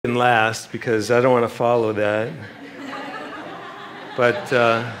last because I don't want to follow that. But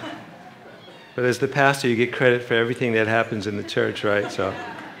as the pastor, you get credit for everything that happens in the church, right? So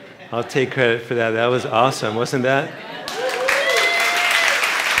I'll take credit for that. That was awesome, wasn't that?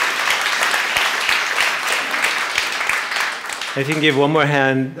 If you can give one more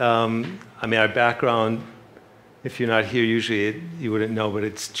hand, our background, if you're not here usually, you wouldn't know, but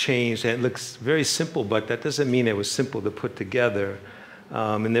it's changed. And it looks very simple, but that doesn't mean it was simple to put together.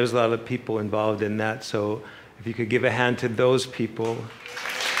 And there's a lot of people involved in that. So if you could give a hand to those people.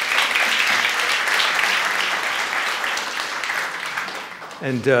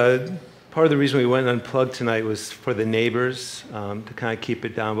 And part of the reason we went unplugged tonight was for the neighbors, to kind of keep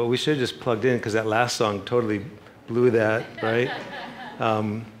it down. But we should have just plugged in because that last song totally blew that, right?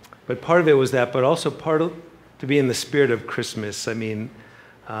 But part of it was that, but also to be in the spirit of Christmas.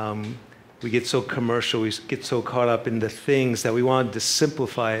 We get so commercial, we get so caught up in the things that we wanted to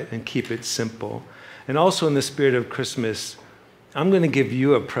simplify it and keep it simple. And also in the spirit of Christmas, I'm going to give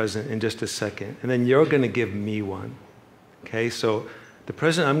you a present in just a second, and then you're going to give me one. Okay, so the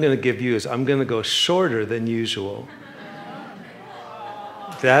present I'm going to give you is I'm going to go shorter than usual.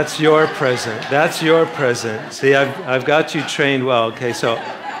 That's your present. That's your present. See, I've got you trained well. Okay, so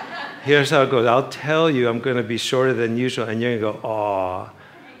here's how it goes. I'll tell you I'm going to be shorter than usual, and you're going to go, aw.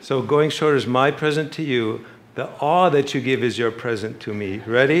 So going shorter is my present to you. The awe that you give is your present to me.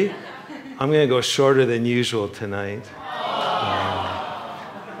 Ready? I'm going to go shorter than usual tonight.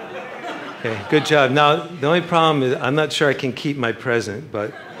 Okay, good job. Now, the only problem is I'm not sure I can keep my present,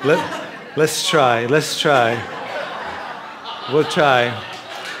 but let's try. Let's try. We'll try.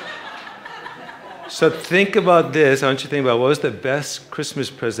 So think about this. I want you to think about what was the best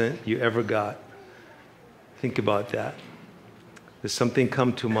Christmas present you ever got. Think about that. Does something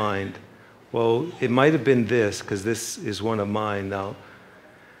come to mind? Well, it might have been this, because this is one of mine now.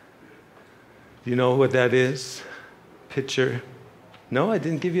 Do you know what that is? Picture? No, I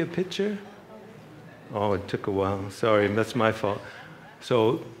didn't give you a picture? Oh, it took a while. Sorry, that's my fault.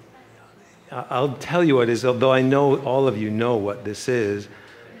 So I'll tell you what it is, although I know all of you know what this is.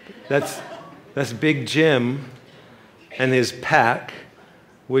 That's Big Jim and his pack,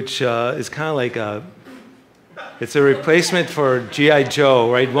 which is kind of like it's a replacement for G.I.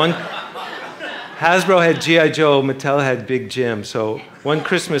 Joe, right? Hasbro had G.I. Joe, Mattel had Big Jim. So one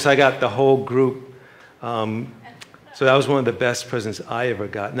Christmas I got the whole group. So that was one of the best presents I ever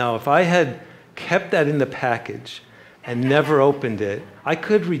got. Now, if I had kept that in the package and never opened it, I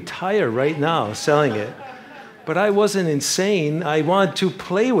could retire right now selling it. But I wasn't insane. I wanted to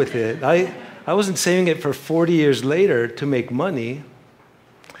play with it. I wasn't saving it for 40 years later to make money.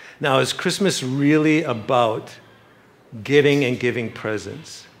 Now, is Christmas really about getting and giving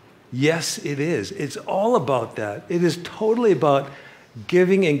presents? Yes, it is. It's all about that. It is totally about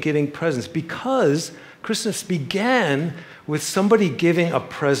giving and getting presents, because Christmas began with somebody giving a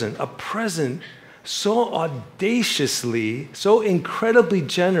present so audaciously, so incredibly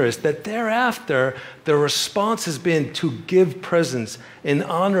generous that thereafter the response has been to give presents in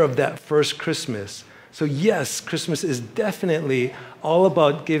honor of that first Christmas. So yes, Christmas is definitely all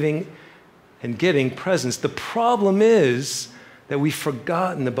about giving and getting presents. The problem is that we've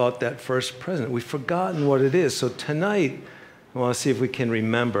forgotten about that first present. We've forgotten what it is. So tonight, I want to see if we can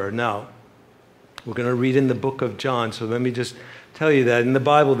remember. Now, we're going to read in the book of John. So let me just tell you that in the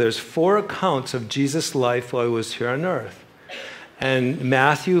Bible, there's 4 accounts of Jesus' life while he was here on earth. And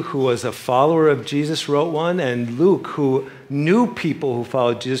Matthew, who was a follower of Jesus, wrote one. And Luke, who knew people who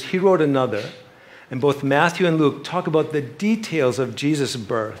followed Jesus, he wrote another. And both Matthew and Luke talk about the details of Jesus'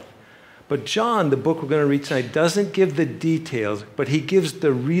 birth. But John, the book we're going to read tonight, doesn't give the details, but he gives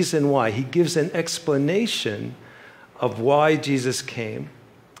the reason why. He gives an explanation of why Jesus came.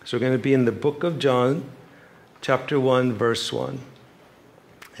 So we're going to be in the book of John, chapter 1, verse 1.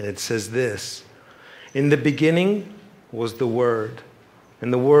 And it says this: "In the beginning was the Word,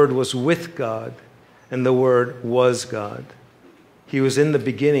 and the Word was with God, and the Word was God. He was in the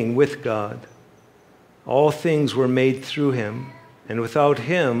beginning with God. All things were made through him, and without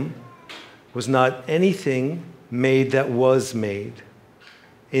him was not anything made that was made.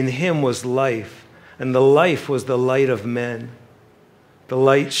 In him was life, and the life was the light of men. The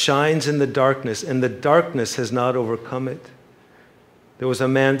light shines in the darkness, and the darkness has not overcome it. There was a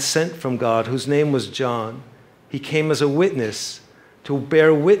man sent from God whose name was John. He came as a witness to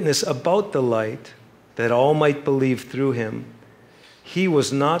bear witness about the light, that all might believe through him. He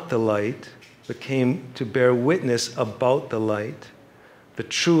was not the light, but came to bear witness about the light. The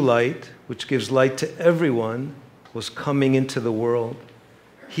true light, which gives light to everyone, was coming into the world.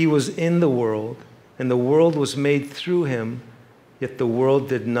 He was in the world, and the world was made through him, yet the world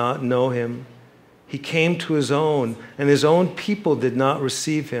did not know him. He came to his own, and his own people did not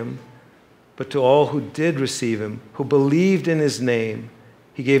receive him. But to all who did receive him, who believed in his name,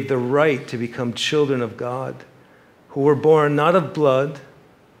 he gave the right to become children of God, who were born not of blood,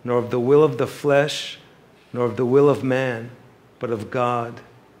 nor of the will of the flesh, nor of the will of man, but of God.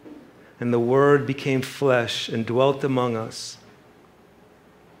 And the Word became flesh and dwelt among us.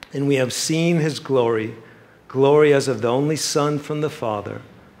 And we have seen his glory, glory as of the only Son from the Father,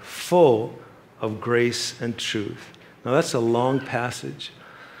 full of grace and truth. Now that's a long passage.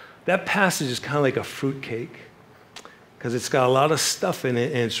 That passage is kind of like a fruitcake because it's got a lot of stuff in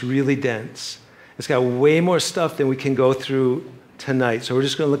it and it's really dense. It's got way more stuff than we can go through tonight. So we're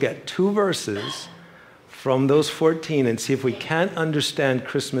just going to look at 2 verses from those 14 and see if we can't understand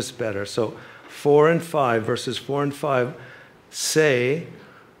Christmas better. So 4 and 5, verses 4 and 5 say,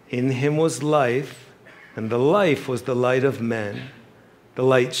 "In him was life, and the life was the light of men. The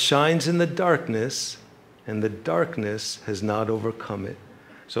light shines in the darkness, and the darkness has not overcome it."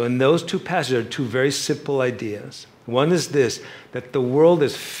 So in those 2 passages are 2 very simple ideas. One is this, that the world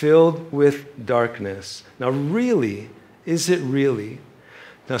is filled with darkness. Now really, is it really?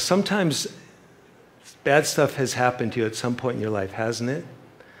 Now sometimes bad stuff has happened to you at some point in your life, hasn't it?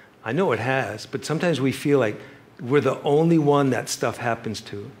 I know it has, but sometimes we feel like we're the only one that stuff happens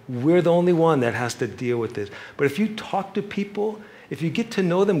to. We're the only one that has to deal with this. But if you talk to people, if you get to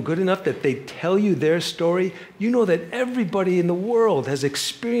know them good enough that they tell you their story, you know that everybody in the world has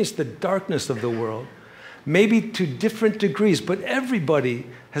experienced the darkness of the world. Maybe to different degrees, but everybody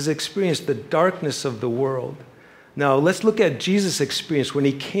has experienced the darkness of the world. Now, let's look at Jesus' experience when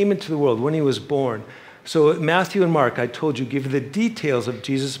he came into the world, when he was born. So Matthew and Mark, I told you, give the details of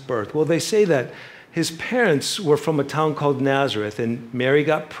Jesus' birth. Well, they say that his parents were from a town called Nazareth, and Mary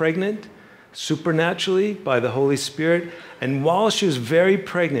got pregnant supernaturally by the Holy Spirit. And while she was very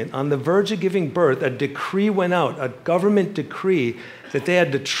pregnant, on the verge of giving birth, a decree went out, a government decree, that they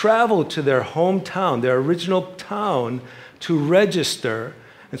had to travel to their hometown, their original town, to register.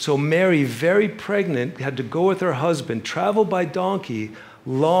 And so Mary, very pregnant, had to go with her husband, travel by donkey,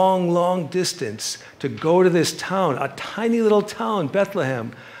 long distance to go to this town, a tiny little town,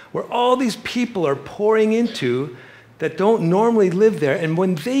 Bethlehem, where all these people are pouring into that don't normally live there. And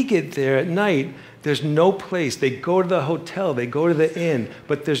when they get there at night, there's no place. They go to the hotel, they go to the inn,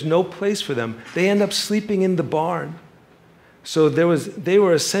 but there's no place for them. They end up sleeping in the barn. So they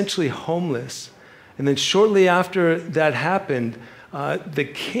were essentially homeless. And then shortly after that happened, the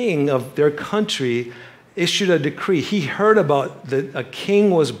king of their country issued a decree. He heard about that a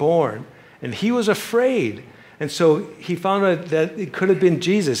king was born, and he was afraid. And so he found out that it could have been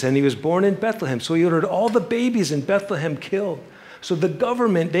Jesus, and he was born in Bethlehem. So he ordered all the babies in Bethlehem killed. So the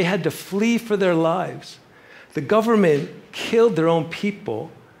government, they had to flee for their lives. The government killed their own people.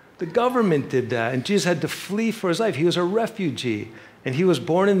 The government did that, and Jesus had to flee for his life. He was a refugee, and he was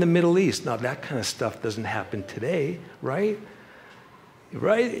born in the Middle East. Now, that kind of stuff doesn't happen today, right?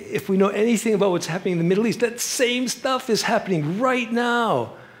 Right? If we know anything about what's happening in the Middle East, that same stuff is happening right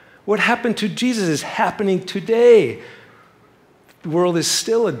now. What happened to Jesus is happening today. The world is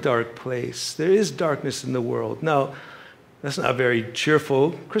still a dark place. There is darkness in the world. Now, that's not a very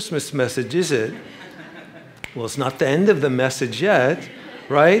cheerful Christmas message, is it? Well, it's not the end of the message yet,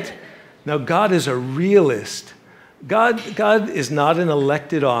 right? Now, God is a realist. God is not an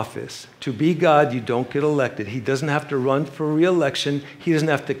elected office. To be God, you don't get elected. He doesn't have to run for re-election. He doesn't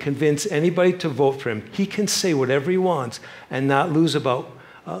have to convince anybody to vote for him. He can say whatever he wants and not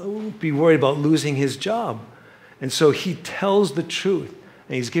be worried about losing his job. And so he tells the truth.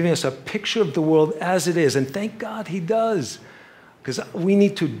 And he's giving us a picture of the world as it is. And thank God he does. Because we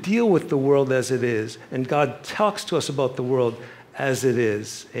need to deal with the world as it is. And God talks to us about the world as it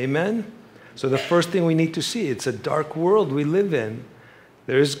is. Amen? So the first thing we need to see, it's a dark world we live in.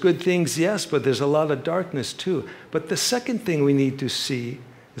 There's good things, yes, but there's a lot of darkness too. But the second thing we need to see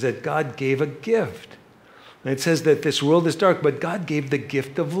is that God gave a gift. And it says that this world is dark, but God gave the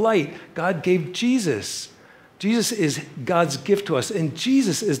gift of light. God gave Jesus. Jesus is God's gift to us, and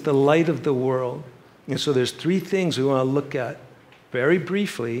Jesus is the light of the world. And so there's 3 things we want to look at very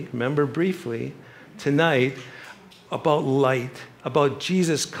briefly, remember briefly, tonight, about light, about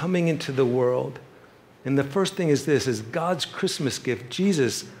Jesus coming into the world. And the first thing is this, is God's Christmas gift.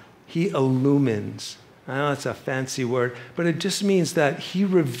 Jesus, he illumines. I know it's a fancy word, but it just means that he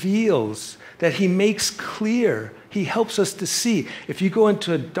reveals, that he makes clear. He helps us to see. If you go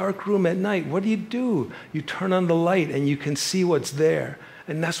into a dark room at night, what do? You turn on the light and you can see what's there.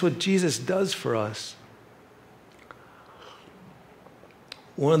 And that's what Jesus does for us.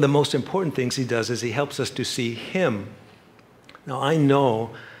 One of the most important things he does is he helps us to see him. Now, I know,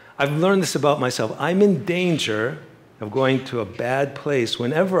 I've learned this about myself. I'm in danger of going to a bad place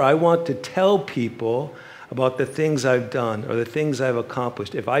whenever I want to tell people about the things I've done or the things I've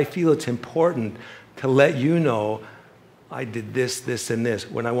accomplished. If I feel it's important to let you know I did this, this, and this,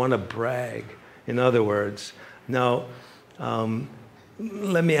 when I want to brag, in other words. Now,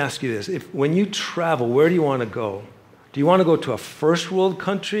 let me ask you this. When you travel, where do you want to go? Do you want to go to a first world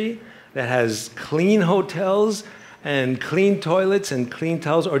country that has clean hotels and clean toilets and clean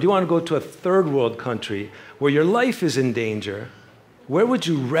towels? Or do you want to go to a third world country where your life is in danger? Where would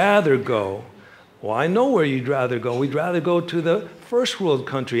you rather go? Well, I know where you'd rather go. We'd rather go to the first world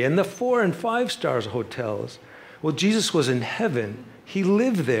country and the 4 and 5 stars hotels. Well, Jesus was in heaven. He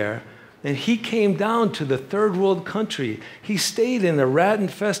lived there. And he came down to the third world country. He stayed in a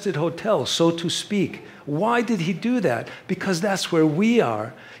rat-infested hotel, so to speak. Why did he do that? Because that's where we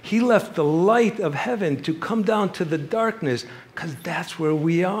are. He left the light of heaven to come down to the darkness because that's where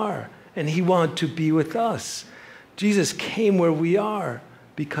we are. And he wanted to be with us. Jesus came where we are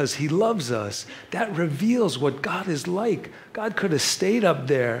because he loves us. That reveals what God is like. God could have stayed up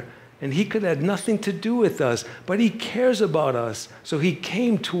there and he could have had nothing to do with us, but he cares about us. So he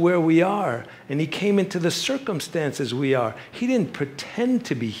came to where we are, and he came into the circumstances we are. He didn't pretend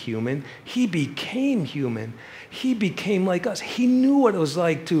to be human. He became human. He became like us. He knew what it was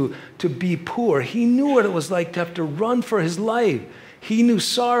like to be poor. He knew what it was like to have to run for his life. He knew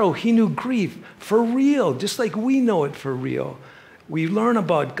sorrow. He knew grief for real, just like we know it for real. We learn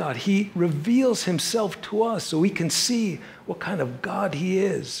about God. He reveals himself to us so we can see what kind of God he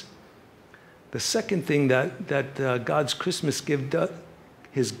is. The second thing that God's Christmas gift does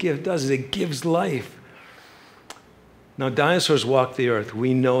is it gives life. Now, dinosaurs walked the earth.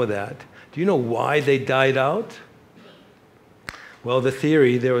 We know that. Do you know why they died out? Well, the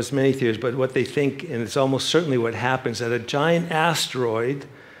theory, there was many theories, but what they think, and it's almost certainly what happens, that a giant asteroid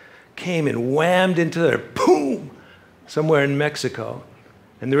came and whammed into there, boom, somewhere in Mexico.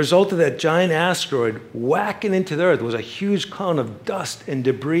 And the result of that giant asteroid whacking into the earth was a huge cloud of dust and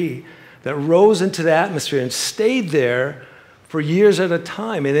debris that rose into the atmosphere and stayed there for years at a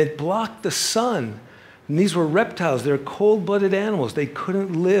time, and it blocked the sun. And these were reptiles. They're cold-blooded animals. They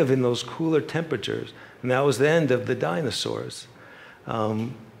couldn't live in those cooler temperatures, and that was the end of the dinosaurs. I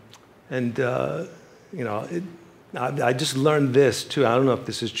just learned this, too. I don't know if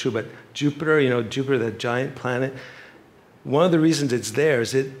this is true, but Jupiter, Jupiter, that giant planet, one of the reasons it's there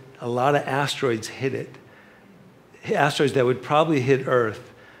is that a lot of asteroids hit it, asteroids that would probably hit Earth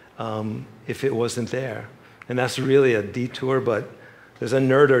if it wasn't there. And that's really a detour, but there's a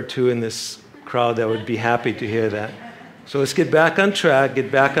nerd or two in this crowd that would be happy to hear that. So let's get back on track,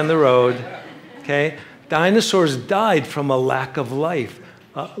 get back on the road, okay? Dinosaurs died from a lack of light,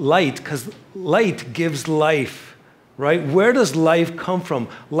 because light gives life, right? Where does life come from?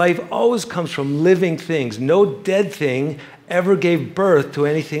 Life always comes from living things. No dead thing ever gave birth to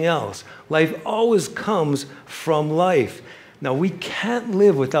anything else. Life always comes from life. Now, we can't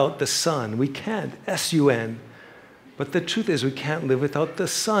live without the sun. We can't, S-U-N. But the truth is we can't live without the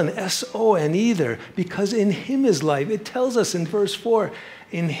Son, S-O-N either, because in him is life. It tells us in verse 4,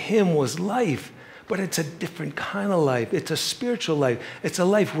 in him was life. But it's a different kind of life. It's a spiritual life. It's a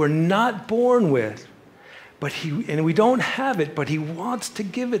life we're not born with. And we don't have it, but he wants to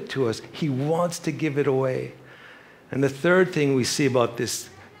give it to us. He wants to give it away. And the third thing we see about this,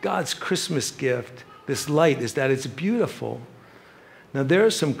 God's Christmas gift, this light, is that it's beautiful. Now, there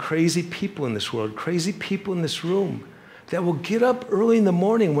are some crazy people in this world, crazy people in this room that will get up early in the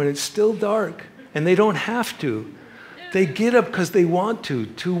morning when it's still dark, and they don't have to. They get up because they want to.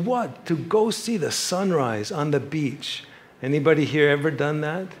 To what? To go see the sunrise on the beach. Anybody here ever done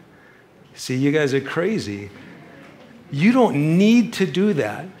that? See, you guys are crazy. You don't need to do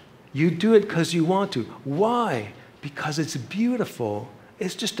that. You do it because you want to. Why? Because it's beautiful.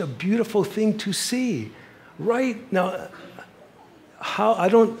 It's just a beautiful thing to see. Right? Now, how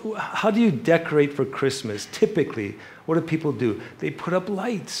do you decorate for Christmas? Typically, what do people do? They put up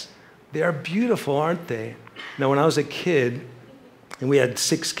lights. They are beautiful, aren't they? Now, when I was a kid, and we had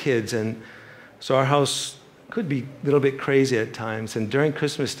 6 kids, and so our house could be a little bit crazy at times, and during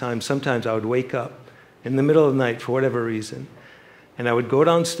Christmas time, sometimes I would wake up in the middle of the night for whatever reason, and I would go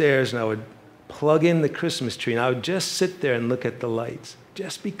downstairs and I would plug in the Christmas tree, and I would just sit there and look at the lights,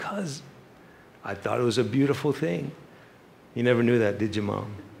 just because I thought it was a beautiful thing. You never knew that, did you,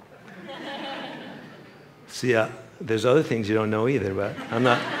 Mom? See, there's other things you don't know either, but I'm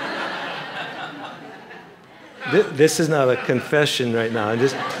not... This is not a confession right now.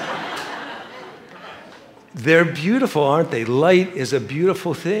 They're beautiful, aren't they? Light is a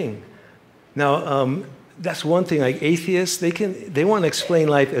beautiful thing. Now, that's one thing. Like atheists, they want to explain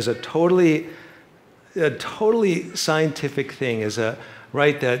life as a totally scientific thing,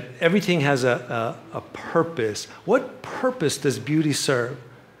 right? That everything has a purpose. What purpose does beauty serve?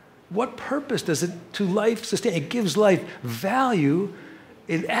 What purpose does it to life sustain? It gives life value.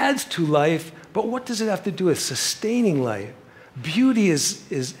 It adds to life. But what does it have to do with sustaining life? Beauty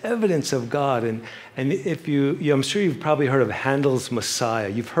is evidence of God. And if I'm sure you've probably heard of Handel's Messiah.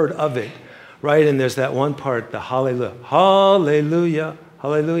 You've heard of it, right? And there's that one part, the hallelujah, hallelujah,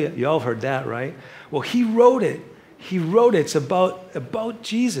 hallelujah. You all have heard that, right? Well, he wrote it. It's about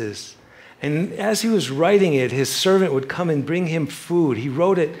Jesus. And as he was writing it, his servant would come and bring him food. He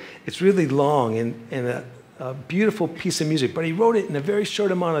wrote it. It's really long and a beautiful piece of music, but he wrote it in a very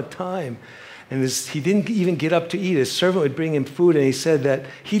short amount of time. And he didn't even get up to eat. His servant would bring him food, and he said that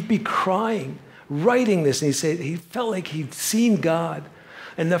he'd be crying, writing this, and he said he felt like he'd seen God.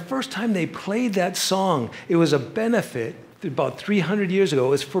 And the first time they played that song, it was a benefit about 300 years ago. It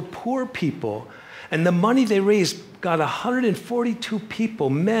was for poor people. And the money they raised got 142 people,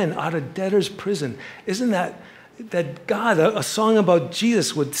 men, out of debtor's prison. Isn't that God, a song about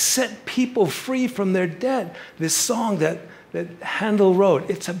Jesus, would set people free from their debt? This song that Handel wrote,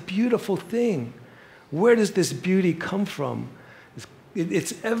 it's a beautiful thing. Where does this beauty come from?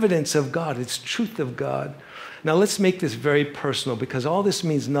 It's evidence of God. It's truth of God. Now let's make this very personal, because all this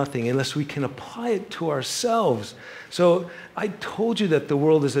means nothing unless we can apply it to ourselves. So I told you that the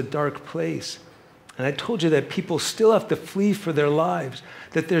world is a dark place. And I told you that people still have to flee for their lives,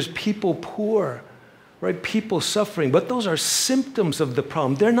 that there's people poor, right? People suffering. But those are symptoms of the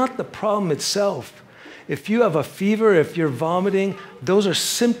problem. They're not the problem itself. If you have a fever, if you're vomiting, those are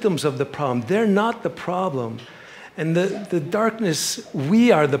symptoms of the problem. They're not the problem. And the darkness,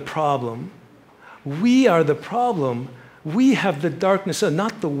 we are the problem. We are the problem. We have the darkness,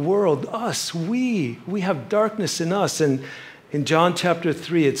 not the world, us, we have darkness in us. And in John chapter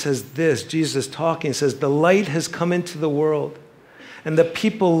 3, it says this, Jesus talking, says, the light has come into the world, and the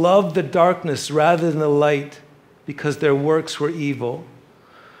people loved the darkness rather than the light because their works were evil.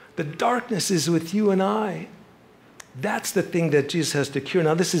 The darkness is with you and I. That's the thing that Jesus has to cure.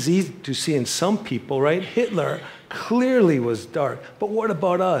 Now, this is easy to see in some people, right? Hitler clearly was dark. But what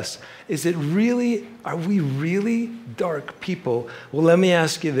about us? Are we really dark people? Well, let me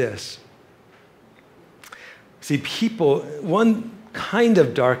ask you this. See, one kind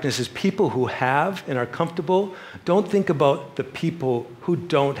of darkness is people who have and are comfortable. Don't think about the people who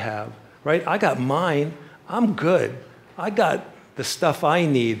don't have, right? I got mine. I'm good. I got the stuff I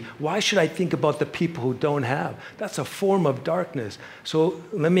need. Why should I think about the people who don't have? That's a form of darkness. So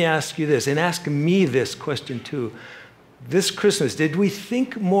let me ask you this, and ask me this question too. This Christmas, did we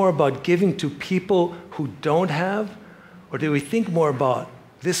think more about giving to people who don't have? Or did we think more about,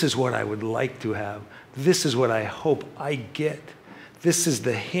 this is what I would like to have? This is what I hope I get. This is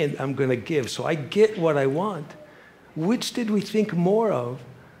the hint I'm going to give, so I get what I want. Which did we think more of?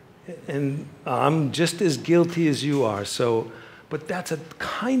 And I'm just as guilty as you are. But that's a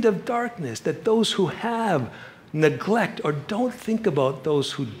kind of darkness, that those who have neglect or don't think about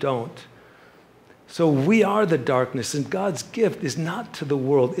those who don't. So we are the darkness, and God's gift is not to the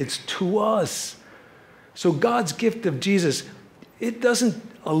world, it's to us. So God's gift of Jesus, it doesn't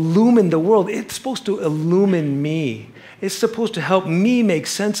illumine the world. It's supposed to illumine me. It's supposed to help me make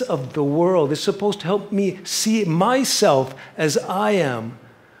sense of the world. It's supposed to help me see myself as I am.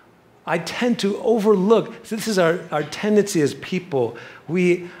 I tend to overlook. So this is our tendency as people.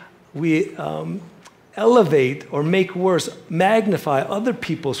 We elevate or make worse, magnify other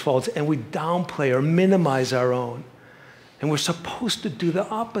people's faults, and we downplay or minimize our own. And we're supposed to do the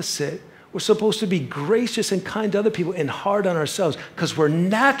opposite. We're supposed to be gracious and kind to other people and hard on ourselves, because we're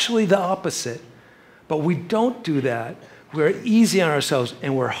naturally the opposite. But we don't do that. We're easy on ourselves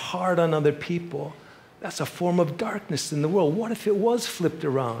and we're hard on other people. That's a form of darkness in the world. What if it was flipped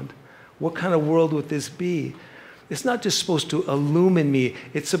around? What kind of world would this be? It's not just supposed to illumine me.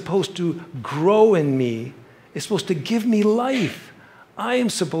 It's supposed to grow in me. It's supposed to give me life. I am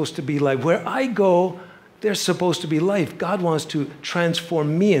supposed to be life. Where I go, there's supposed to be life. God wants to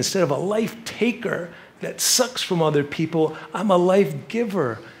transform me. Instead of a life taker that sucks from other people, I'm a life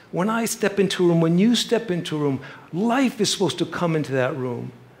giver. When I step into a room, when you step into a room, life is supposed to come into that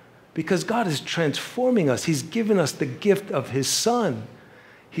room, because God is transforming us. He's given us the gift of His Son.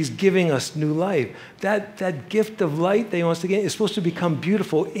 He's giving us new life. That gift of light that He wants to get is supposed to become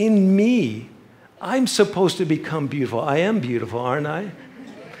beautiful in me. I'm supposed to become beautiful. I am beautiful, aren't I?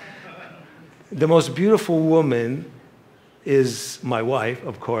 The most beautiful woman is my wife,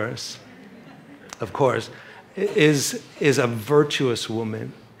 of course, is a virtuous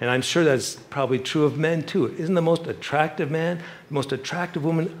woman. And I'm sure that's probably true of men too. Isn't the most attractive man, the most attractive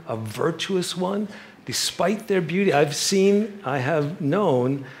woman, a virtuous one? Despite their beauty, I have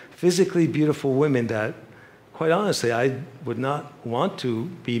known physically beautiful women that, quite honestly, I would not want to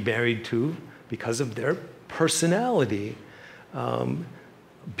be married to because of their personality.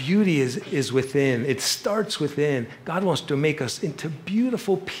 Beauty is within. It starts within. God wants to make us into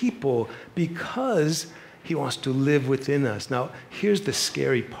beautiful people because he wants to live within us. Now, here's the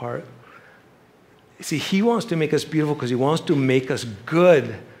scary part. See, he wants to make us beautiful because he wants to make us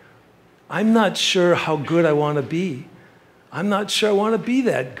good. I'm not sure how good I want to be. I'm not sure I want to be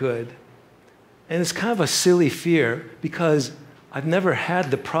that good. And it's kind of a silly fear because I've never had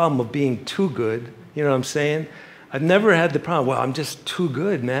the problem of being too good. You know what I'm saying? I've never had the problem, well, I'm just too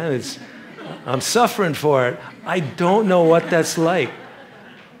good, man. I'm suffering for it. I don't know what that's like.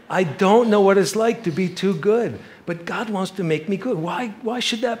 I don't know what it's like to be too good. But God wants to make me good. Why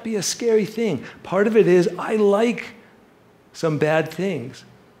should that be a scary thing? Part of it is I like some bad things.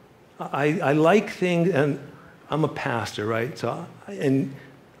 I like things, and I'm a pastor, right? And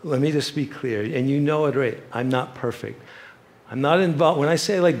let me just be clear, and you know it, right? I'm not perfect. I'm not involved, when I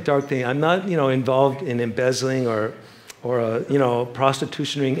say like dark thing, I'm not, involved in embezzling or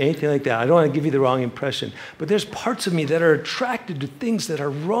prostitution ring, anything like that. I don't want to give you the wrong impression. But there's parts of me that are attracted to things that are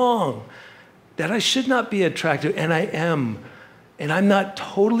wrong, that I should not be attracted to, and I am. And I'm not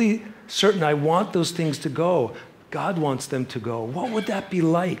totally certain I want those things to go. God wants them to go. What would that be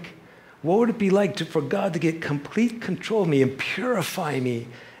like? What would it be like for God to get complete control of me and purify me,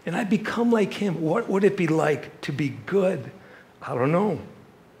 and I become like him? What would it be like to be good? I don't know.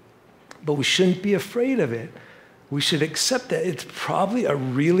 But we shouldn't be afraid of it. We should accept that it's probably a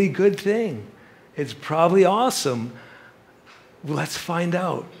really good thing. It's probably awesome. Well, let's find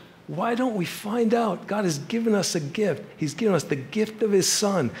out. Why don't we find out? God has given us a gift. He's given us the gift of his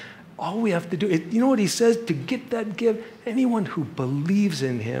son. All we have to do, you know what he says? To get that gift, anyone who believes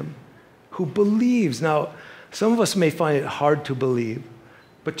in him, who believes. Now, some of us may find it hard to believe,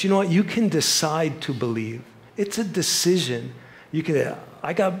 but you know what? You can decide to believe. It's a decision. You can,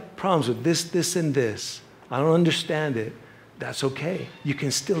 I got problems with this, and this. I don't understand it. That's okay. You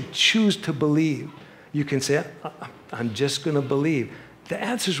can still choose to believe. You can say, I'm just going to believe. The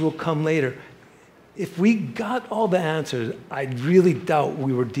answers will come later. If we got all the answers, I really doubt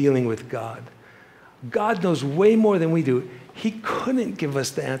we were dealing with God. God knows way more than we do. He couldn't give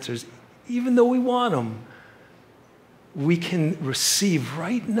us the answers, even though we want them. We can receive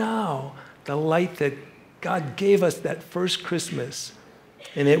right now the light that God gave us that first Christmas.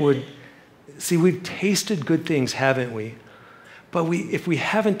 And we've tasted good things, haven't we? But if we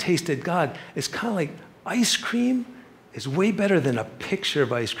haven't tasted God, it's kind of like ice cream is way better than a picture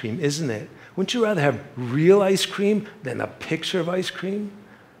of ice cream, isn't it? Wouldn't you rather have real ice cream than a picture of ice cream?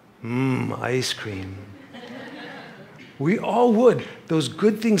 Ice cream. We all would. Those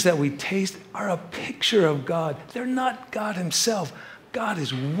good things that we taste are a picture of God. They're not God himself. God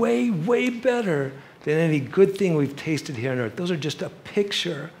is way, way better than any good thing we've tasted here on earth. Those are just a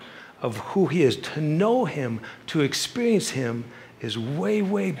picture of who he is. To know him, to experience him, is way,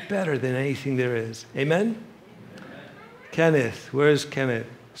 way better than anything there is. Amen? Kenneth, where's Kenneth?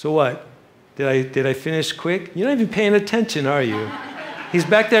 So what? Did I finish quick? You're not even paying attention, are you? He's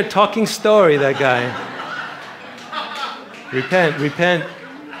back there talking story, that guy. Repent.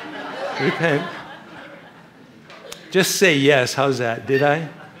 Just say yes. How's that? Did I?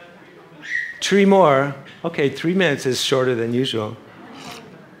 3 more. Okay, 3 minutes is shorter than usual.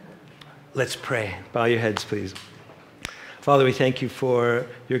 Let's pray. Bow your heads, please. Father, we thank you for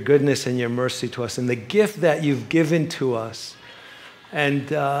your goodness and your mercy to us and the gift that you've given to us. And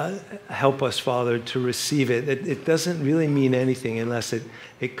help us, Father, to receive it. It doesn't really mean anything unless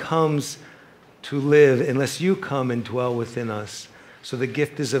it comes to live, unless you come and dwell within us. So the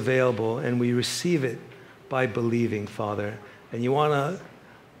gift is available, and we receive it by believing, Father. And you want to,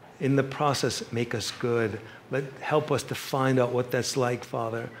 in the process, make us good. Help us to find out what that's like,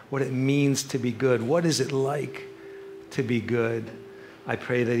 Father, what it means to be good. What is it like to be good? I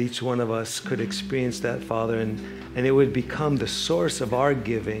pray that each one of us could experience that, Father, and it would become the source of our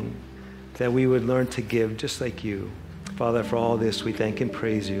giving, that we would learn to give just like you. Father, for all this, we thank and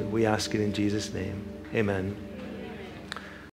praise you. We ask it in Jesus' name. Amen.